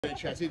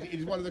NHS. It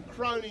is one of the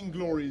crowning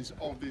glories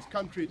of this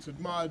country. It's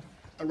admired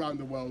around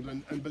the world,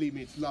 and believe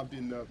me, it's loved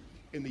in the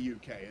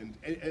UK.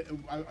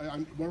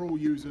 And we're all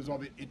users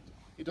of it.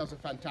 It does a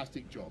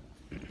fantastic job,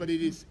 but it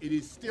is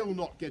still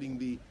not getting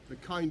the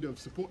kind of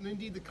support and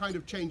indeed the kind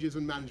of changes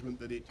and management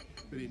that it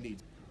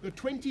needs. The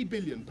 £20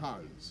 billion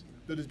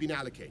that has been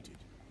allocated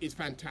is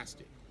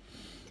fantastic.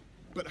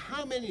 But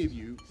how many of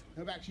you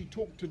have actually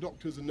talked to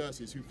doctors and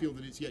nurses who feel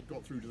that it's yet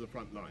got through to the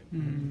front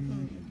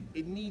line?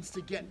 It needs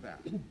to get there.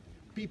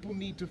 People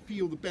need to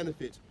feel the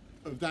benefit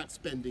of that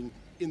spending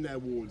in their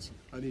wards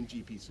and in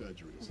GP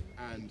surgeries,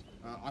 and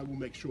I will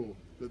make sure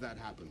that that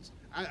happens.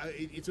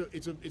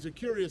 It's a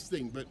curious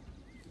thing, but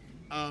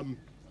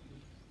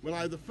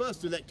when the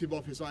first elective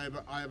office I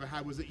ever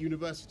had was at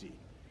university,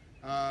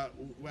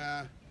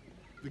 where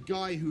the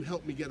guy who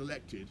helped me get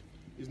elected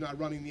is now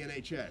running the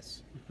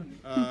NHS,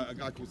 a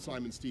guy called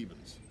Simon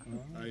Stevens.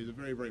 He's a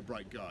very, very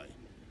bright guy.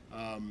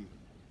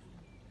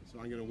 So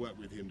I'm going to work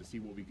with him to see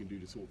what we can do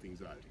to sort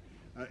things out.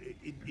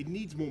 It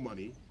needs more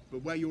money,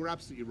 but where you're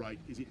absolutely right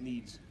is it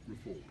needs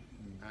reform.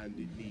 And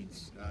it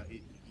needs,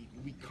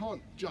 we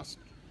can't just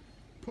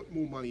put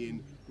more money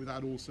in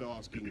without also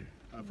asking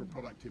for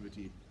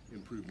productivity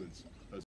improvements as